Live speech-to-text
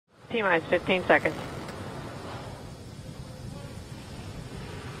T-minus 15 seconds.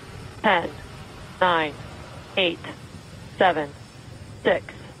 10, 9, 8, 7, 6,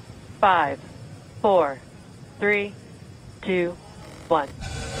 5, 4, 3, 2, 1,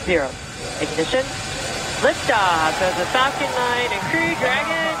 0. Ignition. Liftoff of the Falcon 9 and Crew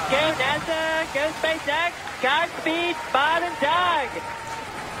Dragon. Go NASA, go SpaceX, Godspeed, Bob and Doug.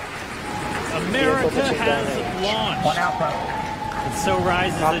 America has launched. One Alpha. And so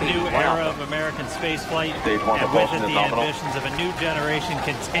rises a new era of American spaceflight, and with it the ambitions of a new generation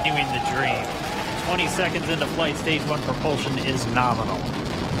continuing the dream. 20 seconds into flight, stage 1 propulsion is nominal.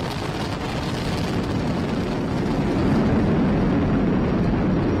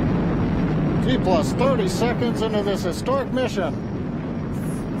 T plus 30 seconds into this historic mission.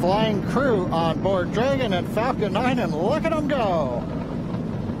 Flying crew on board Dragon and Falcon 9, and look at them go.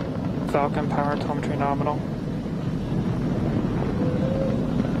 Falcon power telemetry nominal.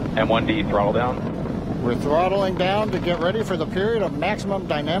 M1D throttle down. We're throttling down to get ready for the period of maximum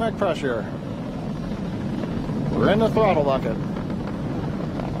dynamic pressure. We're in the throttle bucket.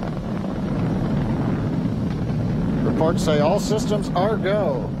 Reports say all systems are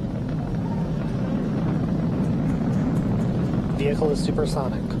go. Vehicle is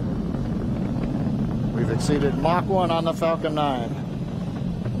supersonic. We've exceeded Mach 1 on the Falcon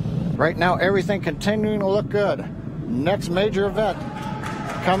 9. Right now, everything continuing to look good. Next major event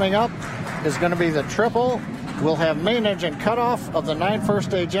coming up is going to be the triple. We'll have main engine cutoff of the 9 first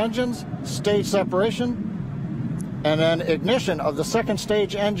stage engines, stage separation, and then ignition of the second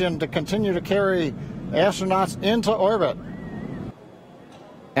stage engine to continue to carry astronauts into orbit.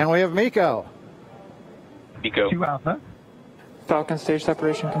 And we have MECO. MECO. 2 Alpha. Falcon stage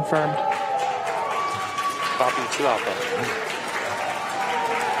separation confirmed. Copy 2 Alpha.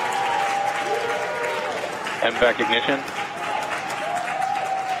 MVAC ignition.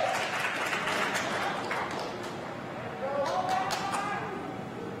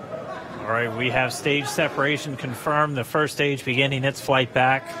 All right, we have stage separation confirmed. The first stage beginning its flight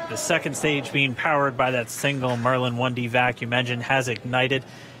back. The second stage being powered by that single Merlin 1D vacuum engine has ignited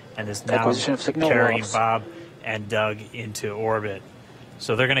and is now carrying Bob and Doug into orbit.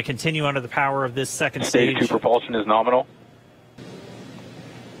 So they're going to continue under the power of this second stage. Stage 2 propulsion is nominal.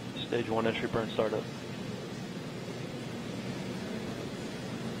 Stage 1 entry burn startup.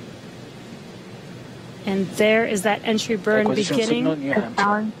 And there is that entry burn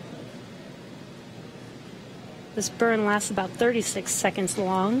beginning. This burn lasts about 36 seconds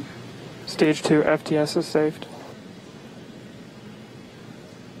long. Stage 2 FTS is saved.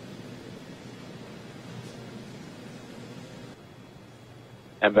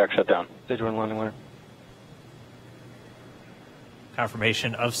 MVAC shut down. Stage 1 landing winner.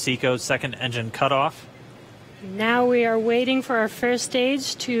 Confirmation of SECO's second engine cutoff. Now we are waiting for our first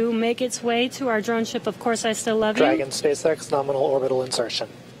stage to make its way to our drone ship. Of course, I still love you. Dragon SpaceX nominal orbital insertion.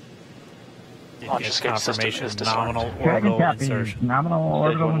 Launch escape confirmation system is nominal disarmed. orbital Dragon copy. insertion. Nominal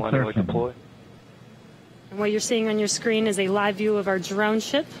orbital insertion. Deploy. And what you're seeing on your screen is a live view of our drone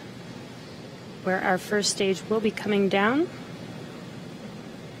ship, where our first stage will be coming down.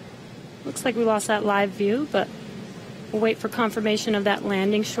 Looks like we lost that live view, but we'll wait for confirmation of that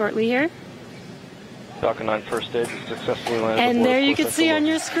landing shortly here. Falcon 9 first stage successfully landed. And there you can see on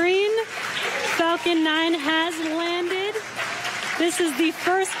your screen, Falcon 9 has landed. This is the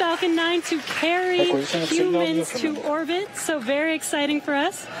first Falcon 9 to carry humans to orbit, so very exciting for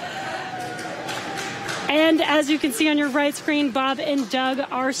us. And as you can see on your right screen, Bob and Doug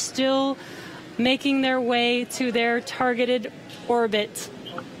are still making their way to their targeted orbit.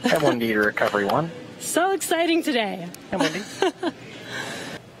 M1D to recovery 1. So exciting today. M1D.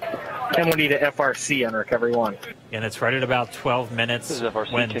 M1D to FRC on recovery 1. And it's right at about 12 minutes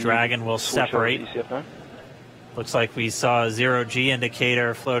when Dragon will separate. Looks like we saw a 0G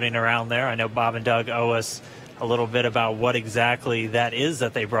indicator floating around there. I know Bob and Doug owe us a little bit about what exactly that is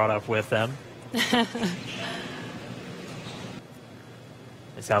that they brought up with them. It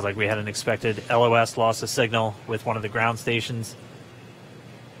sounds like we had an expected LOS, loss of signal, with one of the ground stations.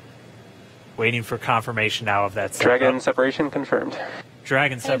 Waiting for confirmation now of that. Dragon separation confirmed.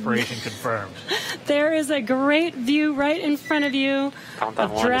 Dragon separation confirmed. There is a great view right in front of you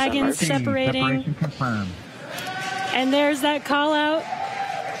of Dragon separating. Separation confirmed. And there's that call out.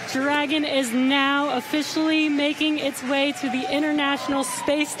 Dragon is now officially making its way to the International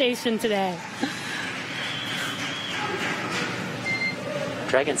Space Station today.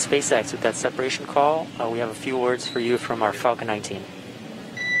 Dragon SpaceX, with that separation call, we have a few words for you from our Falcon 19.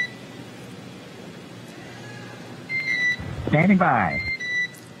 Standing by.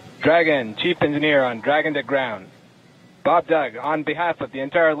 Dragon, chief engineer on Dragon to ground. Bob Doug, on behalf of the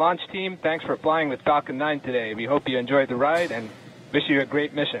entire launch team, thanks for flying with Falcon 9 today. We hope you enjoyed the ride and wish you a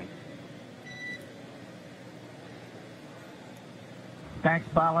great mission. Thanks,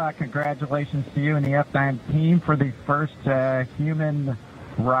 Bala. Congratulations to you and the F9 team for the first human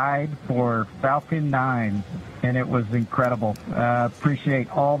ride for Falcon 9. And it was incredible. Appreciate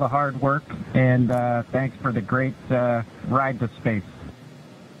all the hard work, and thanks for the great ride to space.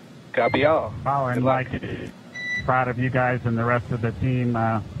 Copy all. Bala and Mike, proud of you guys and the rest of the team.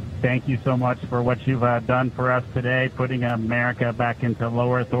 Thank you so much for what you've done for us today, putting America back into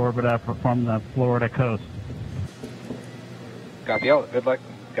low Earth orbit from the Florida coast. Copy all. Good luck.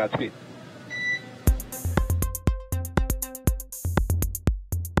 Godspeed.